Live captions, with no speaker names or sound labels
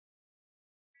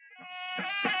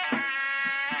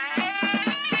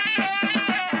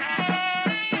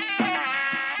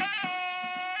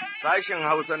Sashen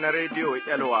Hausa na Rediyo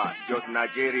Elwa Jos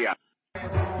Nigeria.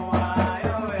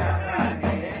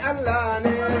 Allah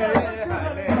ne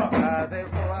halitta zai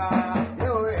kuwa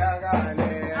yau ya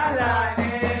gane. Allah ne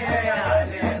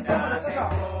halitta zai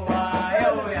kuwa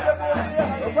yau ya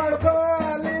gane. Farko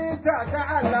halitta ta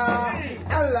Allah,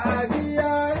 Allah shi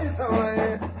ya yi samai,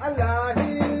 Allah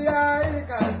shi ya yi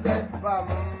kasai, ba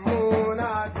mummuna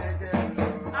cikin lu.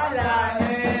 Allah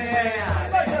ne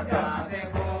halitta zai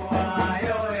kuwa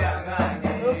yau ya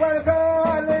gane. Farko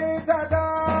halitta ta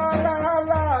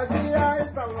Allah shi ya yi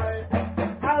samai,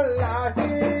 Allah shi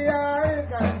ya yi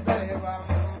kasai, ba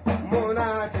mummuna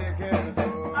cikin lu.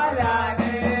 Allah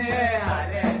ne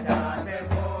halitta zai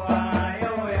kuwa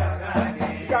yau ya gane.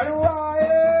 Garuwaye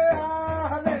ya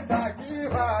halitta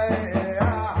kifaye ya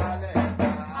halitta.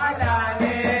 Allah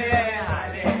ne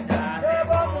halitta zai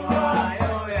kuwa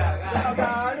yau ya gane.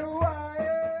 Garuwaye.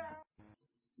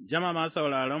 Jama'a masu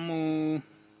sauraronmu,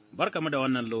 barkamu da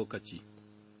wannan lokaci,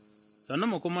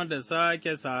 mu kuma da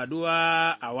sake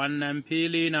saduwa a wannan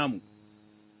fili namu,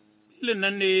 filin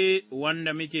nan ne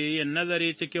wanda muke yin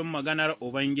nazari cikin maganar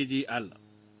Ubangiji Allah,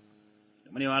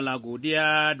 da mune Allah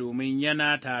godiya domin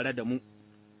yana tare da mu,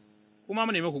 kuma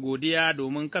mu nemi ku godiya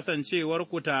domin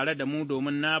kasancewarku tare da mu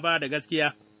domin na ba da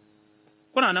gaskiya,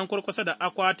 kuna nan kurkusa da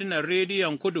akwatunan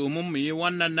rediyon ku domin mu yi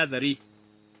wannan nazari,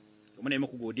 mu nemi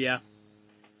ku godiya.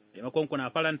 Taimakonku na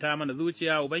faranta mana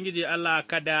zuciya, Ubangiji Allah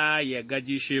kada ya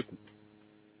gajishe ku.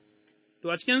 To,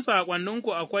 a cikin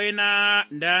saƙonninku akwai na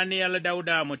Daniyel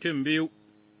Dauda mutum biyu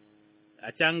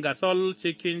a can Gasol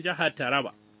cikin jihar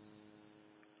Taraba,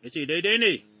 ya ce, Daidai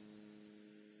ne,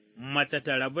 mace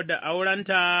ta rabu da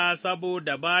aurenta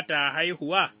saboda ba ta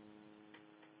haihuwa,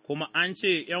 kuma an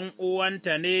ce ’yan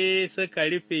uwanta ne suka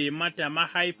rufe mata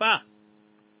mahaifa,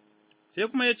 sai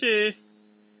kuma ya ce,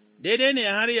 Daidai ne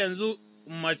har yanzu.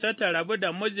 Mace ta rabu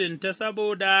da mijinta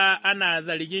saboda ana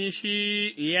zargin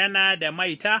shi yana da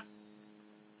maita?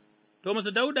 To,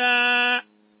 musu Dauda,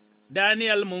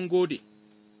 Daniyel mun gode,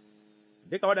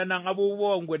 duka waɗannan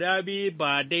abubuwan guda biyu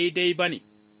ba daidai ba ne,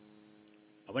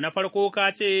 abu na farko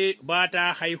ka ce ba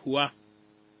ta haihuwa,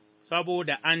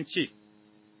 saboda an ce,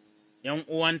 ’yan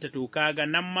uwanta to kaga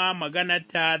nan ma maganar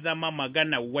ta zama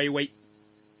magana waiwai,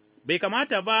 bai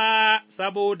kamata ba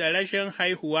saboda rashin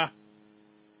haihuwa.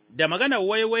 Da maganar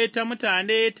waiwai ta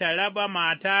mutane ta raba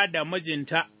mata da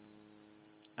mijinta,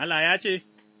 Allah ya ce,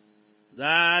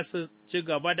 za su ci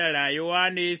gaba da rayuwa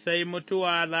ne sai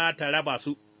mutuwa za ta raba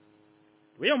su.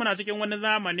 To, yau muna cikin wani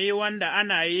zamani wanda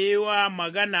ana yi wa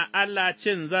magana Allah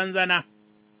cin zanzana,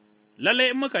 lallai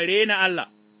in muka rena Allah,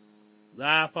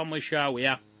 za fa mu sha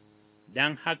wuya,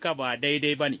 don haka ba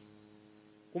daidai ba ne,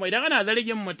 kuma idan ana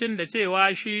zargin mutum da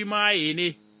cewa shi maye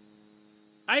ne,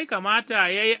 ai, kamata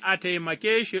ya yi a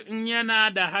taimake shi in yana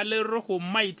da halin ruhun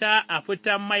maita a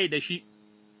fitan mai da shi,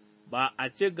 ba a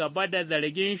ci gaba da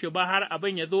zargin shi ba har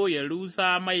abin ya zo ya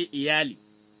rusa mai iyali.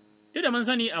 Duk da mun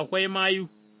sani akwai mayu,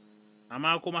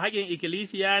 amma kuma haƙin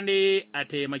ikkilisiya ne a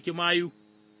taimaki mayu,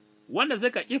 wanda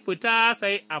suka ƙi fita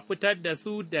sai a fitar da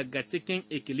su daga cikin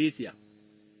ikkilisiya.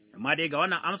 Amma dai ga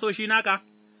wannan amsoshi naka,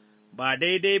 ba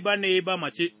daidai ba ne ba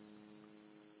mace.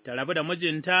 Ta rabu da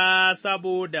mijinta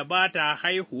saboda ba ta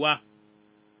haihuwa,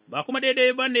 ba kuma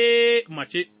daidai ba ne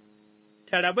mace,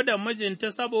 ta rabu da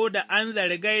mijinta saboda an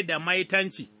zargai da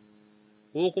maitanci,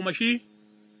 ko kuma shi,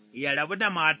 ya rabu da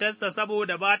matarsa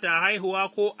saboda ba ta haihuwa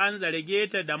ko an zarge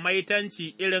ta da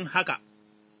maitanci irin haka,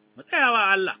 mu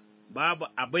tsayawa Allah, babu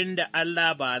abin da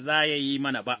Allah ba za ya yi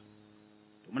mana ba.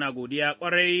 Muna godiya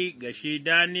ƙwarai ga shi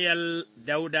Daniyel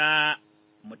Dauda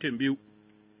mutum biyu.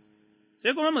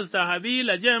 Sai kuma Mr.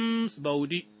 Habila James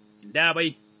Baudi,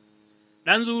 Dabai,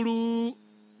 ɗan zuru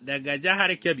daga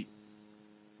jihar Kebbi,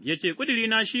 ya ce,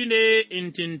 Ƙudirina shi ne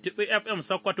in tuntuɓi FM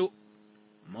Sokoto,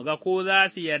 muga ko za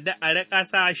su yarda a riƙa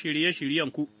sa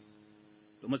shirye-shiryenku.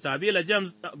 To, Mr. Habila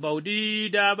James Baudi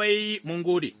Dabai mun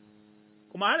gode,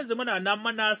 kuma har yanzu muna nan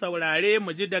mana saurare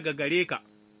mu ji daga gare ka,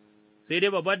 sai dai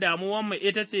babbar damuwanmu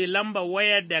ita ce lambar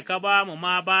wayar da ka ba mu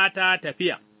ma ba ta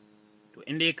tafiya, to,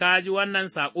 in dai ka ji wannan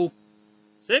saƙo.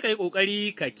 Sai ka yi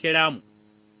ƙoƙari ka kira mu,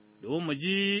 domin mu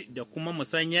ji da kuma mu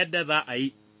san yadda za a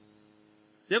yi.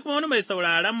 Sai kuma wani mai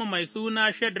sauraronmu mai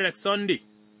suna Shadrach Sunday,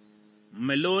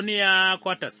 Melonia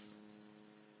Quarters,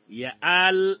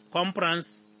 Ya'al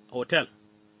Conference Hotel,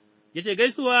 ya ce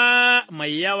gaisuwa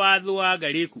mai yawa zuwa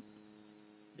gare ku,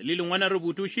 dalilin wannan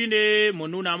rubutu shi ne mu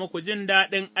nuna muku jin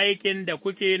daɗin aikin da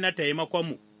kuke na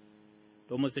taimakonmu,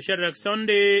 to, Mr. Shadrach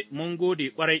Sunday mun gode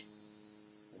ƙwarai.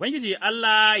 Ubangiji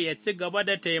Allah ya ci gaba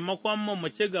da taimakonmu mu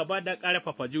ci gaba da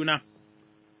ƙarfafa juna,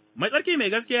 mai tsarki mai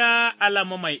gaskiya Allah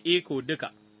mu mai iko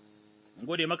duka, mun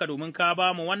gode maka domin ka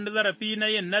ba mu wani zarafi na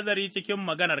yin nazari cikin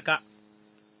maganarka,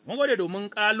 mun gode domin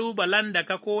ƙalubalen da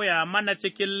ka koya mana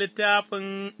cikin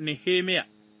littafin Nehemiya,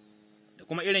 da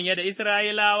kuma irin yadda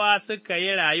Isra'ilawa suka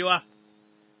yi rayuwa,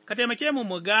 ka taimake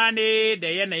mu gane da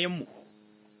yanayinmu,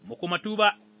 mu kuma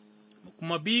tuba, mu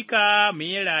kuma bi ka mu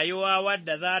yi rayuwa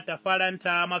wadda za ta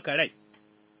faranta maka rai,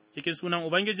 cikin sunan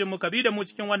Ubangijinmu ka bi da mu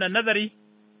cikin wannan nazari,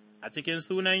 a cikin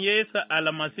sunan Yesu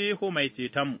almasihu mai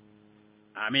cetonmu.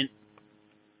 Amin.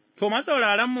 To,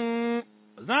 masauraranmu,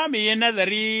 za mu yi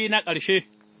nazari na ƙarshe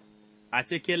a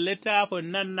cikin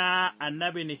littafin nan na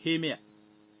annabi Nehemiya,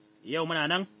 yau muna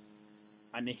nan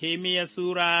a Nehemiya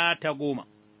Sura ta 10.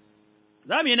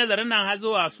 Za mu yi nazarin nan har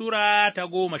zuwa Sura ta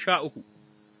 13,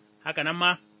 haka nan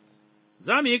ma,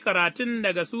 za mu yi karatun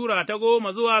daga Sura ta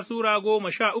 10 zuwa Sura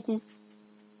 13,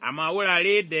 amma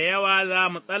wurare da yawa za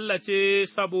mu tsallace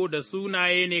saboda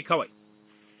sunaye ne kawai.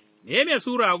 Nehemiya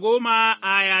Sura 10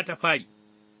 aya ta fari,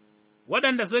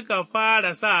 waɗanda suka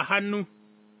fara sa hannu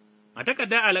a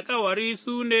takardar alkawari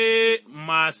su ne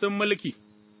masu mulki,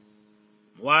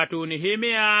 wato,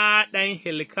 Nehemiya ɗan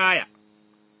Hilkaya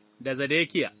da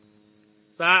Zedekiya,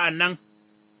 sa'an nan,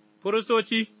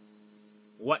 firistoci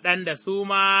waɗanda su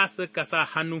ma suka sa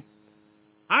hannu,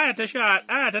 aya ta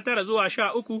 9 zuwa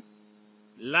 13,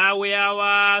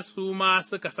 Lawiyawa su ma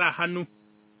suka sa hannu,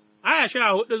 aya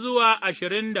 14 zuwa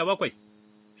 27,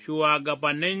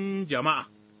 shugabannin jama'a,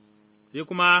 sai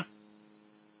kuma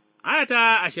aya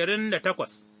ta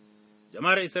 28,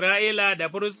 jama'ar Isra'ila da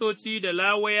firistoci da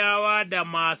Lawiyawa da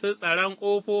masu tsaron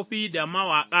ƙofofi da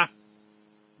mawaƙa,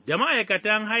 da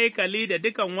ma'aikatan haikali da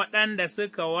dukan waɗanda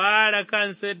suka ware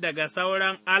kansu daga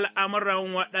sauran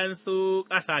al'amuran waɗansu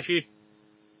ƙasashe,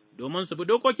 domin su bi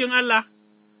dokokin Allah,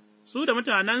 su da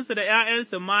mutanensu da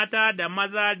 ’ya'yansu mata da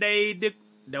maza dai duk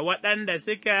da waɗanda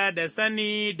suka da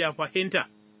sani da fahimta,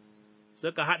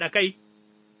 suka haɗa kai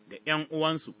da ’yan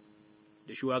uwansu,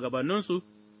 da shugabanninsu,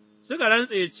 suka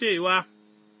rantse cewa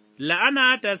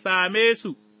la'ana ta same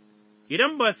su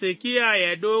idan ba su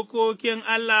kiyaye dokokin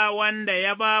Allah wanda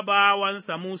ya ba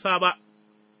bawansa Musa ba,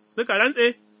 suka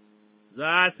rantse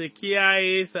za su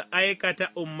kiyaye su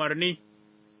aikata umarni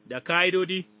da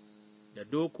ƙa'idodi da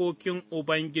dokokin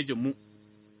Ubangijinmu,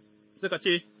 suka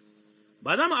ce,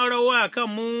 Ba za mu aurawa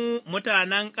kanmu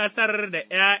mutanen ƙasar da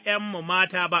 ’ya'yanmu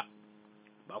mata ba,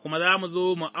 ba kuma za mu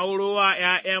zo mu auro wa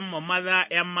 ’ya'yanmu maza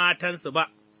 ’yan matansu ba,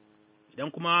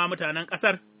 idan kuma mutanen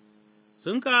ƙasar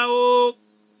sun kawo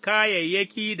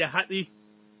kayayyaki da hatsi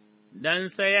don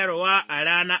sayarwa a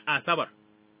ranar Asabar,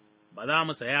 ba za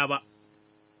mu saya ba,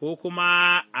 ko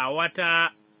kuma a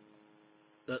wata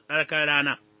tsarkar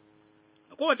rana,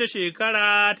 a kowace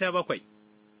shekara ta 7,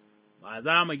 ba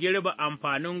za mu girbe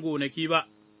amfanin gonaki ba,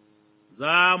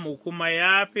 za mu kuma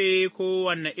yafe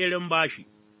kowane irin bashi.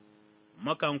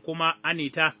 Mukan kuma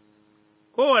anita,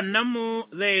 kowannenmu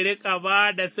zai riƙa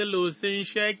ba da sulusin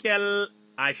shekel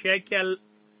a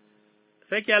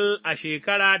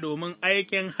shekara domin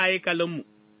aikin haikalinmu,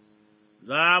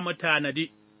 za mu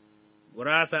tanadi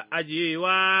gurasa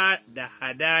ajiyewa da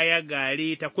hadaya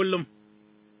gari ta kullum,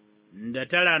 da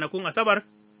ta ranakun Asabar,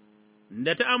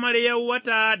 da ta amaryar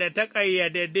wata da ta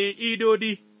ƙayyadaddun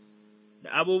idodi.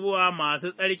 Da abubuwa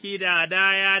masu tsarki da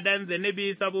hadaya don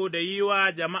zunubi saboda yi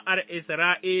wa jama'ar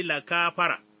Isra'ila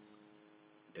kafara,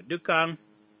 da dukan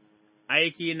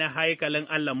aiki na haikalin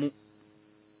Allahnmu,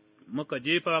 muka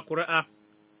jefa ƙuri'a,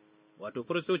 wato,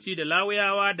 firistoci da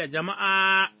Lawiyawa da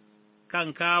jama'a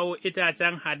kan kawo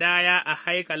itacen hadaya a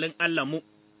haikalin Allahnmu,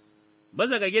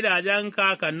 bisa ga gidajen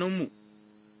kakanninmu,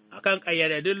 a kan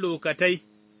ƙayyadaddun lokatai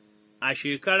a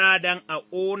shekara don a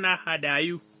ƙona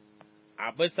hadayu.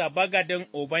 A bisa bagadin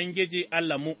Ubangiji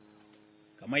Allahnmu,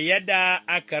 kamar yadda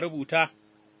aka rubuta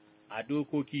a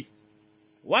dokoki,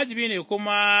 wajibi ne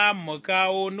kuma mu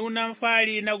kawo nunan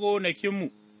fari na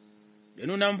gonakinmu, da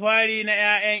nunan fari na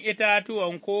 ’ya'yan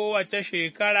itatuwan kowace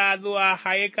shekara zuwa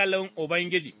haikalin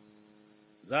Ubangiji,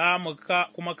 za mu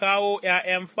kuma kawo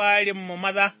 ’ya'yan farinmu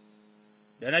maza,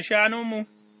 da na shanunmu,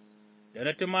 da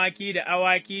na tumaki da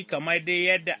awaki kamar dai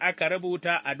yadda aka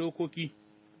rubuta a dokoki.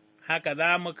 Haka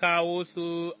za mu kawo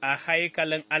su a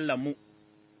haikalin Allahnmu,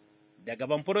 da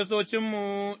gaban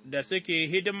firistocinmu da suke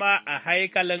hidima a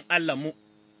haikalin Allahnmu,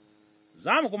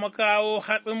 za mu kuma kawo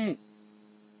hatsinmu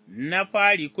na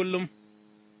fari kullum,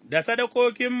 da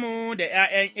sadakokinmu da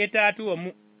 ’ya'yan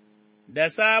itatuwanmu, da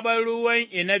sabon ruwan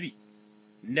inabi,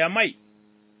 da mai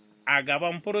a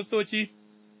gaban firistoci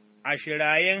a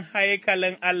shirayen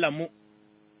haikalin Allahnmu,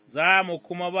 za mu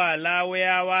kuma ba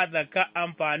Lawiyawa zakka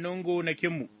amfanin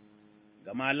gonakinmu.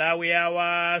 Gama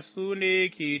Lawiyawa su ne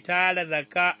ke tara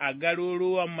zakka a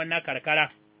garuruwanmu na karkara,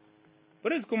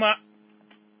 firist kuma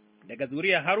daga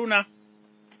zuriyar Haruna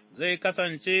zai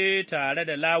kasance tare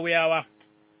da Lawiyawa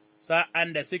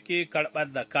sa'an da suke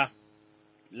karɓar zakka.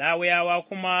 Lawiyawa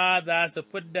kuma za su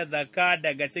fidda zakka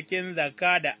daga cikin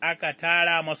zakka da aka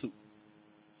tara masu,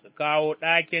 su kawo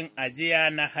ɗakin ajiya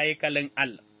na haikalin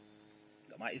Allah.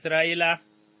 Gama Isra'ila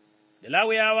da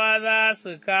Lawiyawa za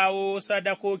su kawo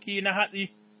sadakoki na hatsi,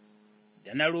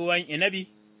 da na ruwan inabi,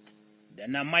 da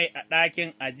na mai a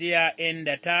ɗakin ajiya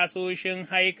inda tasoshin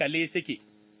haikali suke,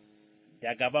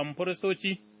 da gaban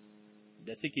firistoci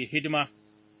da suke hidima,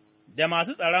 da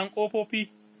masu tsaron ƙofofi,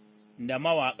 da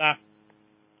mawaƙa.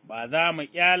 Ba za mu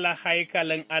ƙyala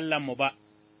haikalin Allahnmu ba,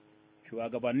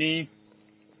 shugabanni,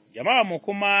 jama'armu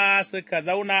kuma suka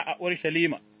zauna a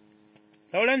Urushalima,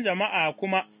 sauran jama'a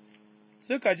kuma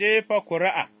suka jefa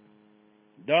ƙuri'a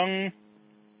don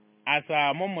a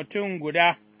samu mutum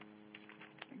guda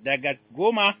daga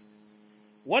 10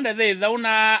 wanda zai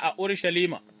zauna a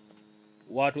Urushalima,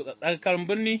 wato tsattsarkan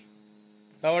birni,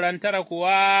 sauran 9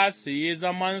 kuwa su yi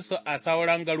zamansu a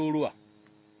sauran garuruwa.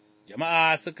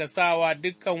 Jama'a suka sa wa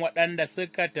dukan waɗanda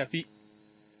suka tafi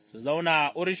su zauna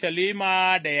a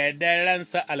Urushalima da yardar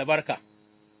ransa albarka.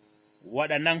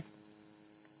 Waɗannan,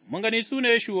 mun gani su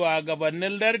ne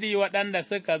shugabannin lardi waɗanda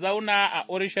suka zauna a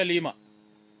Urushalima,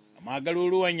 amma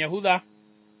garuruwan Yahuda,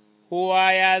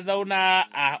 kowa ya zauna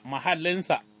a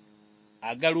mahallinsa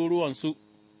a garuruwansu,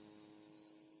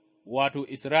 wato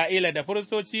Isra'ila da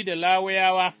firistoci da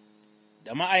Lawiyawa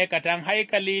da ma'aikatan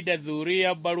haikali da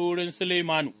zuriyar barorin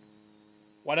Suleimanu.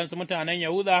 Waɗansu mutanen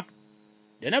Yahuda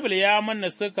da na Bilyamin da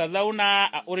suka zauna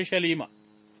a Urushalima,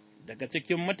 daga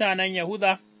cikin mutanen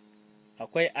Yahuda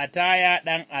akwai Ataya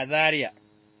ɗan Azariya,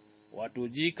 wato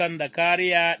jikan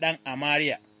Zakariya ɗan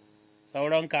Amariya,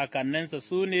 sauran kakanninsa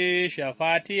su ne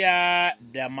Shafatiya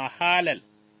da Mahalal,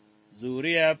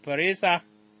 zuriyar Feresa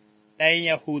ɗan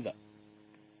Yahuda.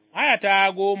 Aya ta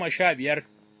 15,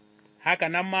 haka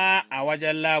nan ma a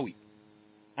wajen Lawi.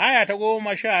 Aya ta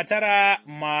 19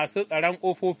 masu tsaron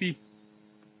ƙofofi,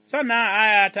 sannan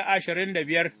aya ta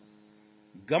 25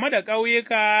 game da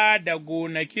ƙauyuka da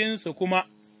gonakinsu kuma,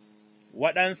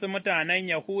 waɗansu mutanen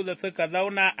Yahuda suka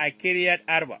zauna a Kiryat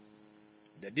Arba,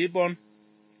 da Dibon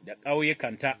da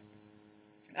ƙauyukanta.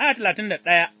 Aya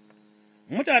 31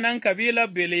 mutanen kabilar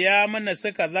Bilyamin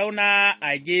suka zauna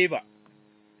a Geba,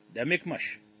 da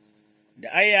Mikmash, da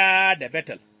Aya da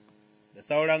Betel, da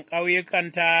sauran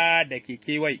ƙauyukanta da ke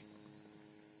kewaye.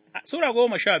 Sura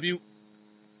 12,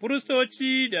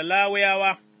 firistoci da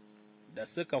Lawiyawa da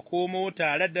suka komo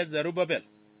tare da Zerubbabel,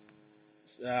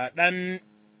 ɗan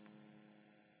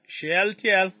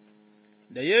Shealtiyel,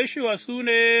 da Yeshuwa su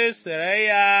ne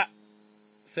Siraya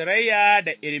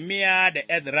da Irmiya da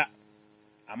Ezra,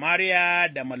 Amariya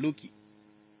da Maluki,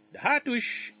 da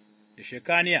Hatush da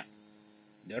Shekaniya,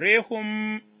 da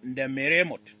Rehum da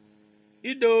Meremot,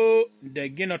 Ido da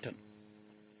Ginoton,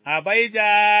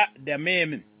 Abaija da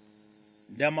Memin,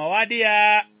 da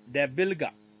Mawadiya da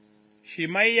Bilga,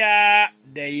 Shimayya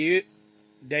da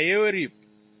Yorib,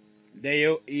 da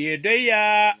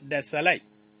Yedaya da Salai,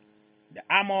 da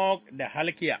Amok da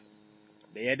Halkiya,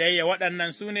 da Yedaya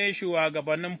waɗannan su ne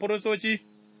shugabannin firistoci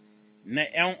na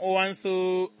 ’yan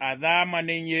uwansu a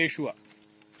zamanin Yeshuwa.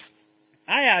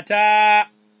 Aya ta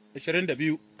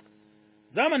 22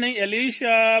 Zamanin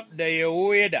Elisha da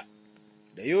Yehoyada,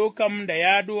 da Yokam da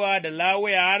Yaduwa da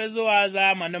Lawiya har zuwa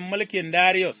zamanin mulkin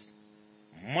Dariyus,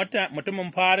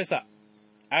 mutumin Farisa,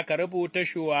 aka rubuta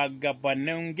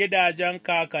shugabannin gidajen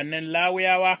kakannin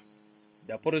Lawiyawa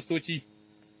da firistoci,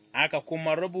 aka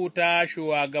kuma rubuta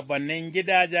shugabannin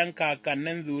gidajen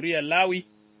kakannin zuriyar Lawi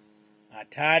a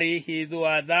tarihi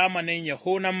zuwa zamanin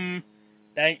Yehonam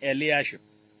ɗan Eliyashib.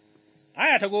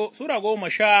 Sura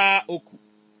 13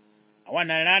 A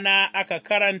wannan rana aka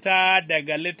karanta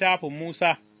daga littafin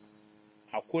Musa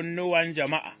a kunnuwan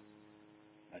jama'a,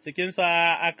 a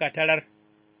cikinsa aka tarar,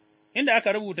 inda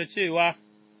aka rubuta cewa,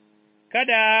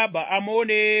 Kada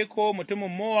Ba'amone ko mutumin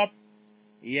Mowab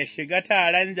ya shiga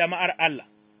taron jama'ar Allah,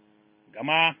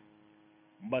 gama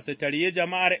ba su taryi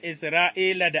jama'ar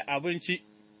Isra'ila da abinci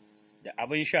da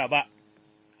abin sha ba,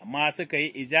 amma suka yi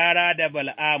ijara da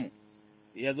Bal'amu,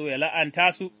 ya zo ya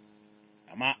la'anta su.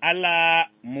 Amma Allah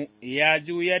mu ya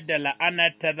juyar da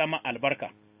la'anar ta zama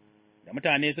albarka, da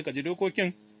mutane suka ji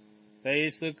dokokin, sai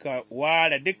suka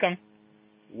ware dukan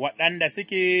waɗanda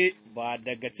suke ba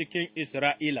daga cikin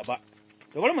Isra'ila ba.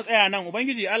 To, bari mu tsaya nan,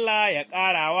 Ubangiji Allah ya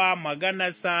ƙarawa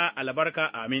maganarsa albarka,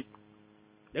 amin.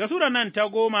 Daga Sura nan ta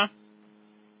 10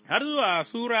 har zuwa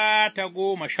Sura ta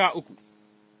 13,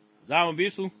 za mu bi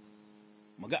su,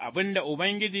 mu ga abin da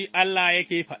Ubangiji Allah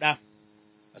yake faɗa.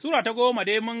 A Sura ta 10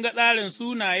 dai mun ga tsarin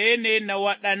sunaye ne na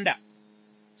waɗanda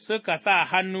suka sa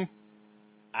hannu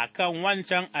a kan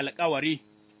wancan alkawari,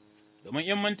 domin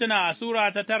in mun tuna a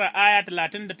Sura ta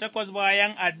 9:38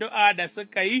 bayan addu'a da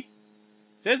suka yi,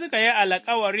 sai suka yi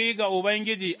alkawari ga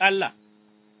Ubangiji Allah,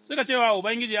 suka cewa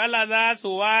Ubangiji Allah za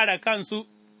su ware kansu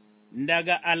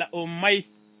daga al'ummai,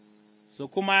 su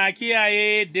kuma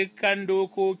kiyaye dukkan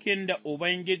dokokin da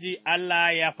Ubangiji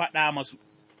Allah ya faɗa masu.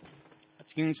 A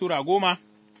cikin Sura 10,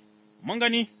 mun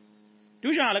gani,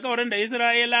 tushen alkawarin da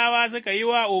Isra'ilawa suka yi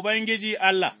wa Ubangiji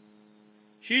Allah,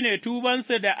 shi ne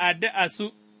tubansu da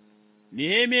addu'arsu,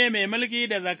 Nehemiya mai mulki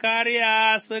da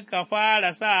Zakariya suka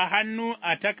fara sa hannu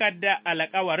a takardar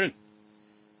alkawarin,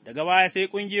 daga baya sai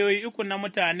ƙungiyoyi uku na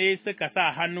mutane suka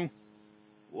sa hannu,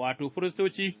 wato,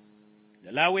 firistoci,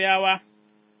 da Lawiyawa,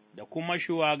 da kuma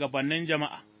shugabannin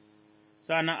jama'a,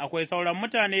 sa'an akwai sauran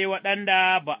mutane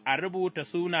waɗanda ba a rubuta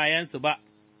sunayensu ba,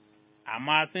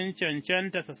 amma sun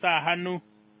cancanta su sa hannu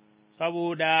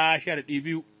saboda sharɗi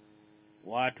biyu,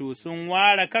 wato, sun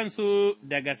ware kansu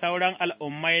daga sauran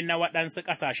al'ummai na waɗansu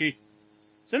ƙasashe,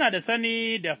 suna da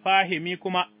sani da fahimi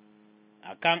kuma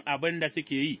a kan abin da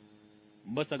suke yi,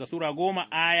 bisa ga Sura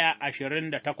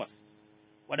 10:28,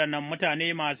 waɗannan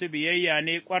mutane masu biyayya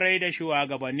ne ƙwarai da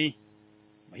shugabanni.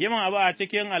 Muhimmin abu a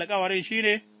cikin alkawarin shi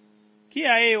ne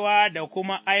kiyayewa da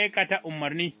kuma aikata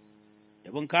umarni,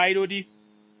 da bin ka'idodi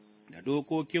da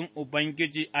dokokin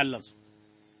Ubangiji Allahnsu,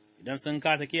 idan sun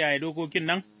kasa kiyaye dokokin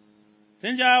nan,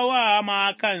 sun jawo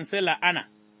ma kansu la'ana,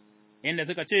 inda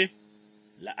suka ce,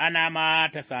 la'ana ma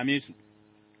ta same su,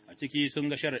 a ciki sun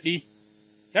ga sharaɗi,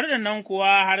 sharaɗin nan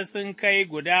kuwa har sun kai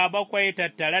guda 7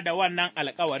 tattare da wannan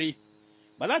alkawari,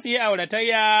 ba za su yi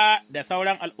auratayya da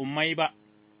sauran al'ummai ba,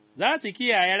 za su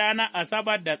kiyaye ranar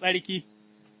Asabar da tsarki,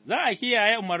 za a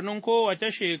kiyaye umarnin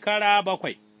kowace shekara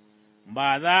 7,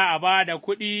 ba za a ba da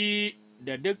kuɗi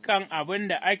da dukkan abin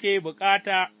da ake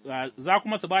bukata, za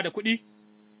kuma su ba da kuɗi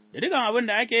da dukkan abin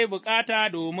da ake bukata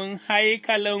domin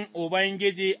haikalin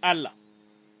Ubangiji Allah,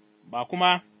 ba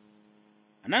kuma,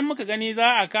 a nan muka gani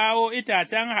za a kawo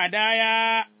itacen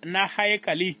hadaya na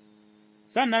haikali,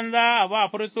 sannan za a ba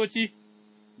firistoci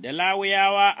da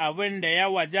Lawiyawa abin da ya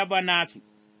wajaba nasu,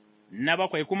 na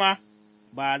 7 kuma,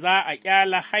 ba za a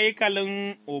ƙyala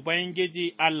haikalin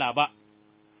Ubangiji Allah ba.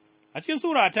 A cikin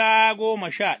Sura ta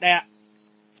 11,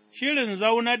 shirin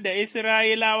zaunar da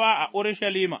Isra'ilawa a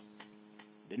Urushalima,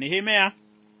 da Nehemiya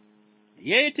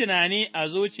ya yi tunani a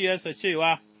zuciyarsa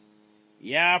cewa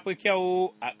ya fi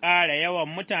kyau a ƙara yawan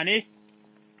mutane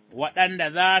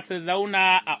waɗanda za su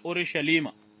zauna a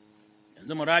Urushalima,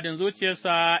 yanzu muradin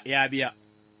zuciyarsa ya biya,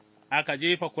 aka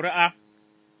jefa ƙuri'a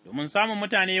domin samun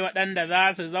mutane waɗanda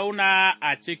za su zauna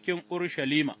a cikin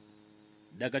Urushalima,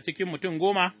 daga cikin mutum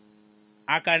 10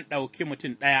 akan ɗauki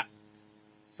mutum 1,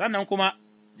 sannan kuma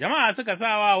jama'a suka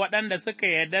sawa waɗanda suka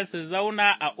yarda su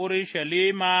zauna a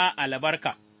Urushalima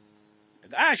albarka,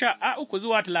 daga aya 3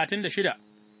 zuwa 36,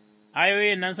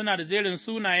 ayoyin nan suna da jerin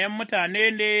sunayen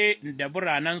mutane ne da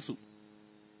biranensu,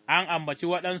 an ambaci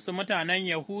waɗansu mutanen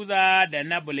Yahuda da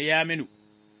na Bilyaminu.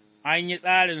 An yi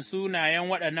tsarin sunayen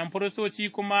waɗannan firistoci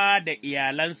kuma da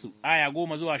iyalansu, aya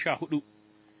 10 zuwa 14,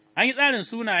 an yi tsarin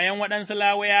sunayen waɗansu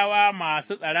Lawiyawa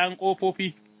masu tsaron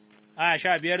ƙofofi, aya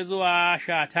 15 zuwa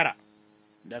 19,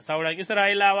 da sauran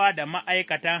Isra'ilawa da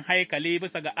ma'aikatan haikali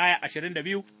bisa ga aya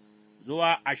 22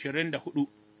 zuwa 24,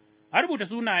 har rubuta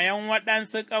sunayen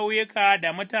waɗansu ƙauyuka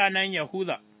da mutanen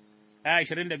Yahuda, aya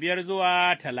 25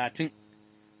 zuwa 30,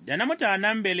 da na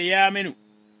mutanen Bilyaminu.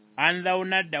 An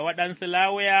zaunar da waɗansu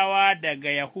Lawiyawa daga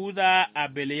Yahuda a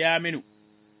Bilyaminu,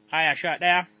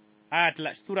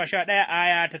 Sura 11,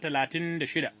 aya ta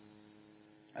 36.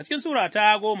 A cikin Sura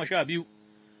ta 12,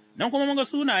 nan kuma muga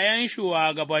sunayen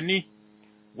shugabanni,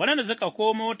 waɗanda suka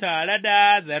komo tare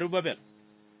da Zerubbabel,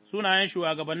 sunayen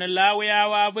shugabannin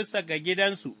Lawiyawa bisa ga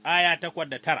gidansu, aya 8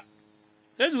 da 9,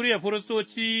 sai zuriyar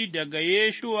firistoci daga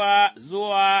Yeshuwa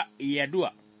zuwa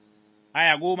Yaduwa,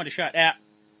 aya 10 da 11.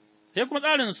 Sai kuma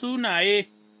tsarin sunaye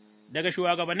daga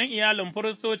shugabannin iyalin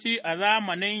firistoci a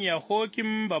zamanin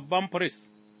Yayokim babban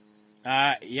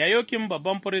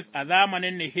firist a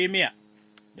zamanin Nehemiya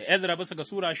da Ezra bisa ga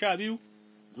Sura 12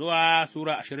 zuwa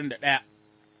Sura 21,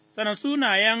 sannan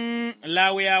sunayen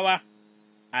Lawiyawa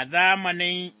a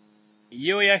zamanin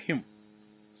Yoyahim,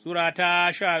 Sura ta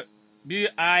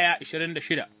 12 aya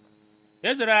 26.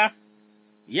 Ezra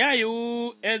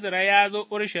ya zo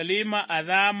Urushalima a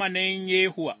zamanin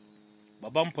Yehuwa,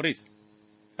 babban firist,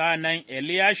 sa'an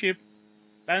Eliyashib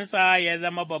ɗansa ya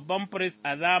zama babban firist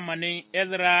a zamanin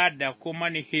Ezra da kuma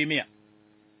Nehemiya.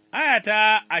 Aya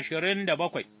ta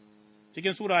 27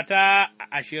 cikin Sura ta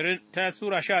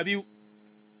 12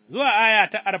 zuwa aya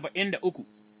ta 43,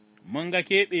 mun ga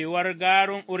keɓewar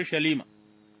garin Urushalima,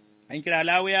 an kira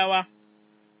Lawiyawa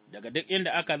daga duk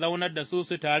inda aka zaunar da su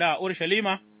taru a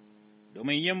Urushalima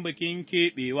domin yin bikin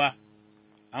keɓewa,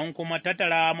 an kuma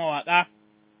tattara mawaƙa,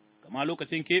 gama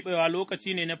lokacin keɓewa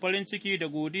lokaci ne na farin ciki da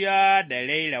godiya da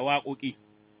raira waƙoƙi.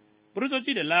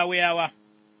 Firistoci da Lawiyawa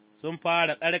sun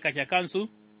fara tsarkake kansu,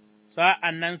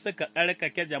 sa'an nan suka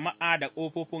tsarkake jama'a da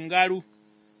ƙofofin garu,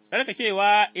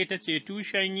 tsarkakewa ita ce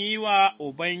tushen yi wa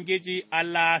Ubangiji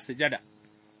Allah sujada.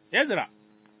 Ezra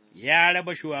ya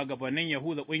raba shugabannin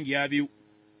Yahuda ƙungiya biyu,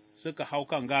 suka hau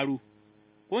kan garu,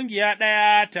 ƙungiya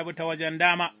ɗaya ta bi ta wajen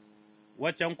dama,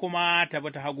 waccan kuma ta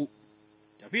bi ta hagu,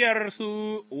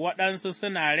 tafiyarsu waɗansu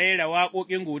suna rera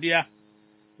waƙoƙin godiya,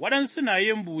 waɗansu suna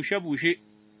yin bushe-bushe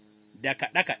da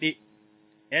kaɗe-kaɗe,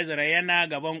 Ezra yana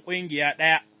gaban ƙungiya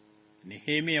ɗaya,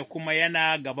 Nehemiya kuma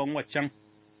yana gaban waccan.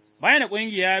 Bayan da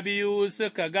ƙungiya biyu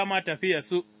suka gama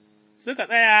tafiyarsu, suka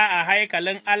tsaya a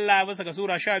haikalin Allah bisa ga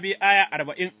Sura 12 aya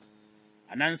 40,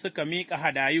 a nan suka miƙa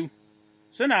hadayu,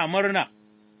 suna murna,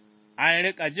 an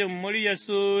riƙa jin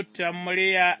muryarsu ta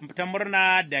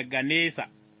murna daga nesa,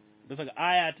 bisa ga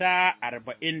aya ta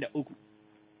 43.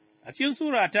 A cikin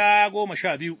Sura ta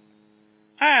 12,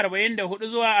 aya 44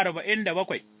 zuwa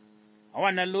 47, a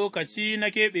wannan lokaci na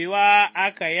keɓewa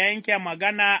aka yanke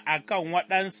magana a kan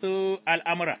waɗansu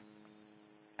al'amura,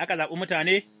 aka zaɓi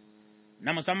mutane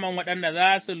na musamman waɗanda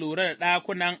za su lura da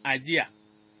ɗakunan ajiya,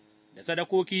 da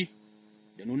sadakoki,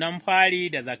 da nunan fari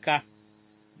da zakka,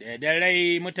 da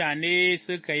rai mutane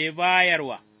suka yi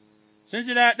bayarwa, sun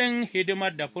ji daɗin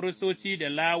hidimar da firistoci da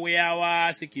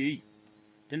Lawiyawa suke yi,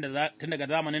 tun daga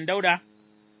zamanin Dauda,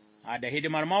 da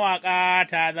hidimar mawaƙa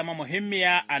ta zama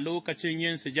muhimmiya a lokacin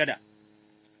yin sujada.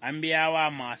 An biya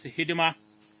wa masu hidima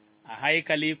a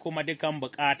haikali kuma dukan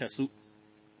bukatarsu,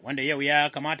 wanda yau ya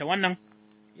kamata wannan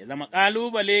ya zama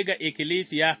ƙalubale ga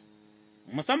ikkilisiya,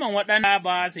 musamman waɗanda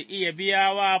ba su iya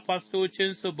biya wa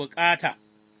fastocinsu bukata,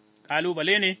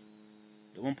 ƙalubale ne,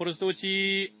 domin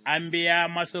firistoci an biya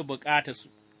masu bukatarsu.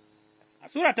 A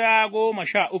Sura ta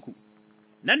 13,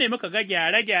 nan ne muka ga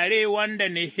gyare-gyare wanda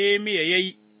Nehemiya ya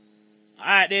yi,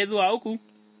 a 1 zuwa 3.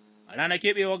 A ranar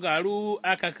keɓewar garu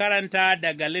aka karanta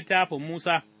daga littafin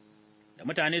Musa, da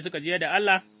mutane suka je da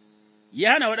Allah,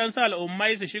 ya hana waɗansu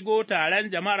al'ummai su shigo taron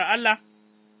jama'ar Allah,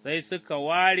 sai suka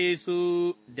ware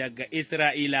su daga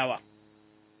Isra'ilawa.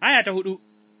 Aya ta 4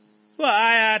 zuwa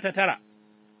aya ta 9,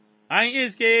 an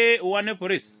iske wani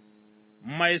firist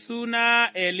mai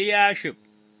suna Eliyashib,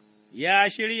 ya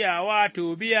shirya wa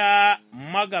Tobiya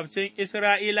magabcin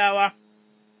Isra'ilawa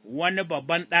wani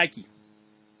babban ɗaki.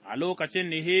 A lokacin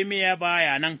Nehemiya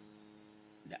baya nan,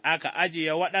 da aka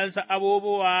ajiye waɗansu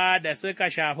abubuwa da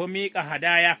suka shafi miƙa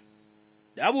hadaya,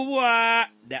 da abubuwa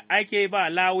da ake ba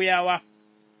Lawiyawa,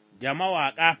 da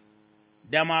mawaƙa,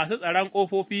 da masu tsaron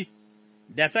ƙofofi,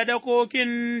 da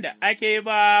sadakokin da ake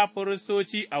ba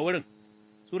firistoci a wurin.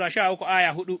 Sura 13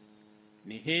 aya 4.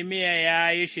 Nehemiya ya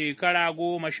yi shekara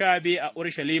 12 a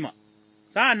Urushalima,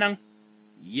 sa'an nan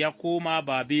ya koma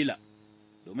Babila,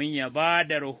 domin ya ba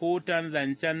da rahoton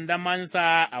zancen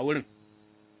zamansa a wurin.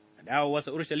 A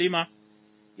dawowarsa Urushalima,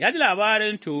 ya ji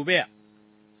labarin Tobiya,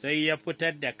 sai ya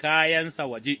fitar da kayansa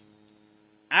waje,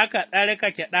 aka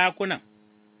tsarkake ɗakunan,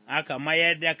 aka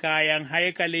mayar da kayan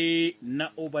haikali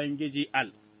na Ubangiji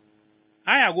Allah.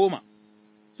 Aya 10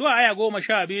 zuwa aya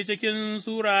 12 cikin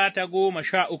Sura ta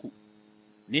 13,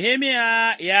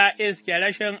 Nehemiya ya iske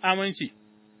rashin aminci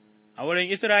a wurin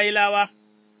Isra'ilawa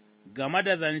game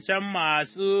da zancen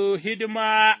masu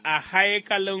hidima a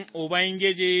haikalin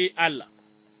Ubangiji Allah,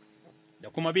 da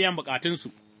kuma biyan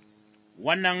bukatunsu,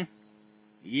 wannan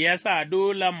ya sa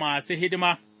dole masu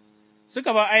hidima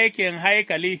suka ba aikin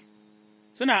haikali,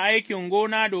 suna aikin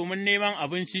gona domin neman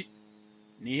abinci.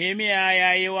 Nehemiya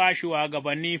ya yi wa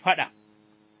shugabanni faɗa,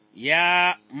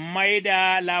 ya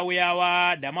maida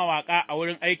Lawiyawa da mawaƙa a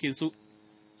wurin aikinsu,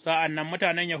 sa'an nan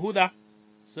mutanen Yahuda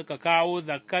suka kawo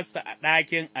zakkarsa a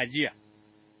ɗakin ajiya,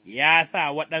 ya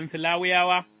sa waɗansu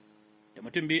Lawiyawa da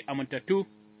mutum biyu amintattu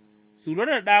su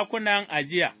lura da ɗakunan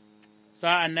ajiya,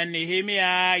 sa'an nan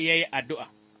Nehemiya ya yi addu'a.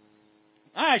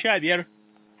 Aya 15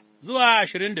 zuwa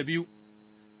 22,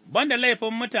 banda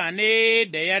laifin mutane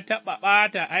da ya taɓa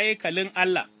ɓata haikalin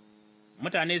Allah,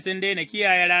 mutane sun daina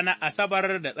kiyaye ranar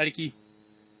Asabar da tsarki,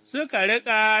 suka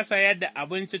riƙa sayar da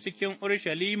abinci cikin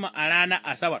Urushalima a ranar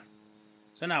Asabar,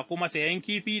 suna kuma sayan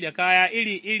kifi da kaya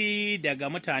iri-iri daga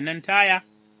mutanen Taya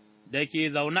da ke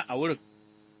zaune a wurin,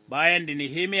 bayan da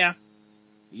Nehemiya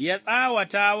ya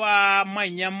tsawata wa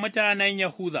manyan mutanen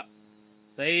Yahuda,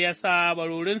 sai ya sa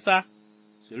barorinsa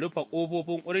su rufe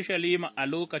ƙofofin Urushalima a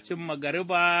lokacin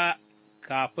magariba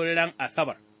kafin ran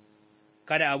Asabar,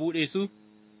 kada a buɗe su,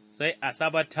 sai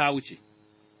Asabar ta wuce.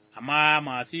 amma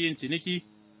masu yin ciniki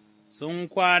sun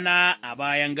kwana a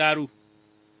bayan garu.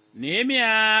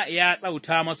 Nehemiya ya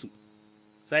tsauta masu,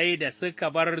 sai da suka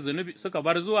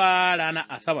bar zuwa ranar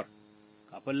Asabar,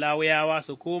 kafin Lawiyawa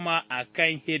su koma a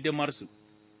kan hidimarsu.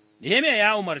 Nehemiya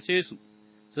ya umarce su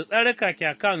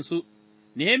tsarkake kansu.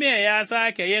 Nehemiya ya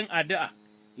sake yin addu'a,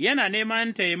 yana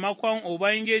neman taimakon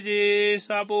Ubangiji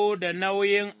saboda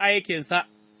nauyin aikinsa.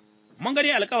 Mun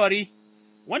gani alkawari,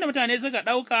 wanda mutane suka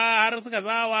ɗauka har suka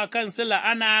zawa kansu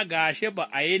la'ana gashi ba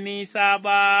a yi nisa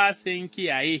ba sun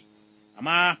kiyaye,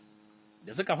 amma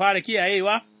da suka fara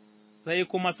kiyayewa, sai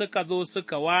kuma suka zo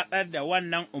suka watsar da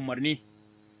wannan umarni.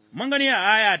 Mun gani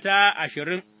a aya ta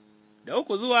 23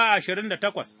 zuwa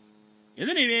 28,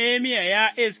 yanzu Nehemiya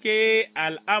ya iske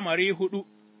al'amari huɗu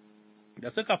da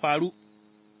suka faru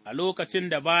a lokacin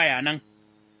da baya nan.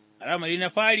 Al'amari na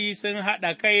fari sun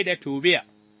haɗa kai da Tobiya,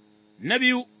 na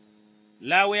biyu,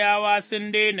 Lawiyawa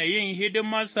sun daina yin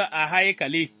hidimarsa a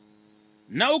haikali,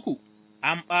 na uku,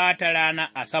 an ɓata ranar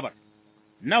Asabar,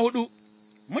 na huɗu,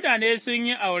 mutane sun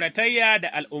yi auratayya da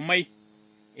al'ummai,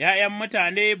 ’ya'yan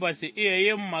mutane ba su iya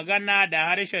yin magana da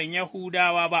harshen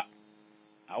Yahudawa ba.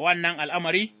 A wannan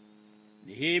al'amari,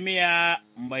 Nehemiya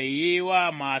bai yi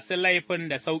wa masu laifin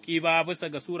da sauƙi ba bisa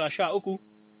ga Sura 13,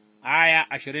 aya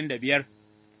 25,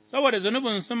 saboda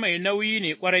zunubinsu mai nauyi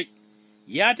ne ƙwarai,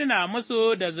 ya tuna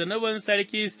musu da zunubin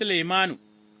Sarki Suleimanu,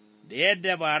 da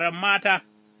yadda baran mata,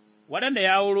 waɗanda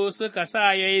ya auro suka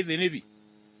sa ya yi zunubi,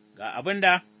 ga abin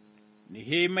da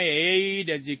Nehemiya ya yi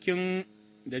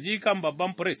da jikan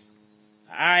babban firist,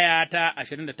 a aya ta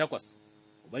 28,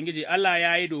 Ubangiji Allah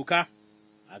ya yi doka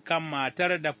a kan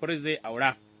matar da firist zai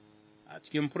aura, a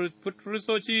cikin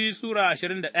Firistoci Sura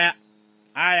 21,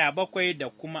 aya 7 da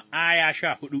kuma aya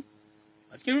 14,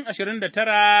 a cikin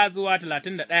 29 zuwa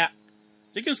 31,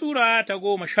 cikin Sura ta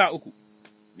 13,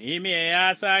 Nehemiya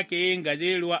ya sake yin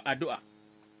gajeruwa addu'a,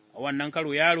 a wannan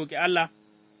karo ya roƙi Allah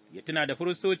ya tuna da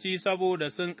firistoci saboda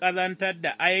sun ƙazantar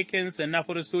da aikinsu na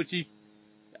firistoci,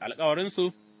 da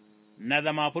alkawarinsu na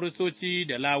zama firistoci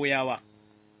da Lawiyawa.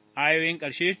 Ayoyin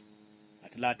ƙarshe a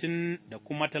 30 da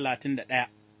kuma 31.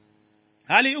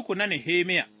 Hali uku na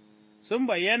Nehemiya sun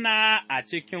bayyana a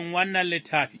cikin wannan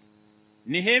littafi.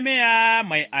 Nehemiya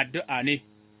mai addu'a ne,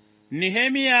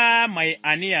 Nehemiya mai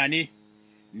aniya ne,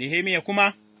 Nehemiya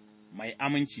kuma mai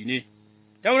aminci ne.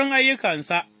 Ta wurin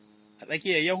ayyukansa a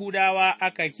tsakiyar Yahudawa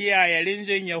aka kiyaye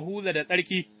rinjin Yahuda da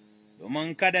tsarki,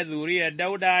 domin kada zuriyar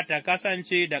Dauda ta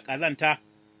kasance da ƙazanta.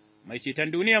 Mai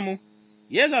ceton duniyarmu,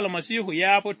 Yesu Almasihu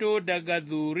ya fito daga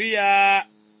zuriya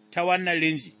ta wannan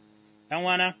rinji.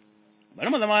 ’Yan'uwana, bari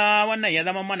mu zama wannan ya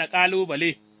zama mana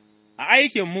ƙalubale a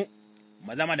aikinmu,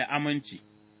 mu zama da aminci,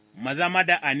 mu zama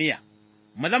da aniya,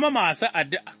 mu zama masu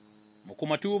addu'a, mu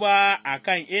kuma tuba a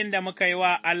kan inda muka yi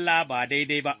wa Allah ba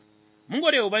daidai ba. Mun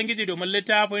gode Ubangiji domin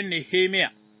littafin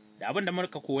Nehemiya da abin da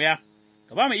muka koya,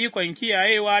 ka ba mu ikon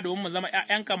kiyayewa domin mu zama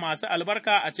 ’ya'yanka masu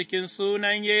albarka a cikin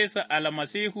sunan Yesu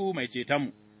Almasihu mai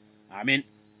cetonmu. Amin.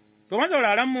 To,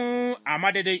 masauraranmu a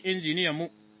madadin injiniyanmu,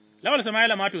 Lawal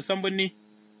Sama'ila Mato Sambunni,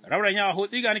 Rauren Yawa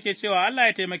Hotsiga nake cewa Allah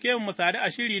ya taimake mu sadu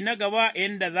a shiri na gaba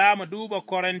inda za mu duba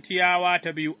Korintiyawa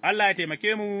ta 2. Allah ya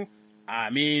taimake mu,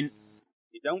 amin.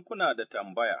 Idan kuna da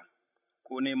tambaya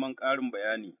ko neman ƙarin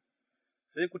bayani,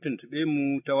 sai ku tuntuɓe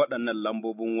mu ta waɗannan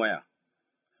lambobin waya,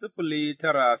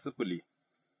 090-89-88-28-27,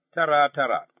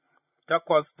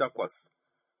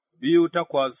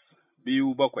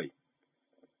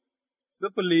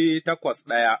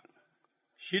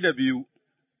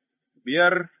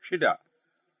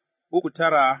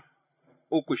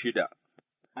 081-62-5-6-3-9-3-6.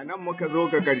 A nan muka zo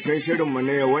ga ƙarshen shirinmu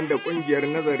ne wanda ƙungiyar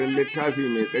nazarin littafi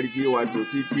mai tsarki wato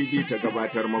TTV ta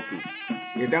gabatar maku.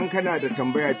 Idan kana da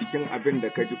tambaya cikin abin da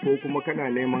ka ji ko kuma kana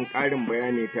neman ƙarin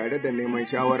bayani tare da neman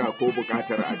shawara ko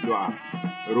buƙatar addu'a,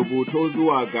 rubuto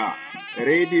zuwa ga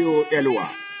Radio Elwa,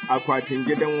 akwatin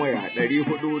gidan waya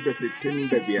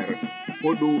 465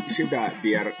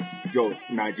 465 Jos,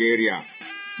 Nigeria.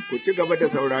 Ku ci gaba da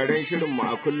sauraron shirinmu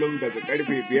a kullum daga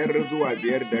ƙarfe 5 zuwa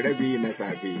 5:30 na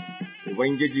safe.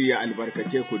 Ubangiji ya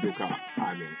albarkace ku duka.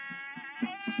 Amin.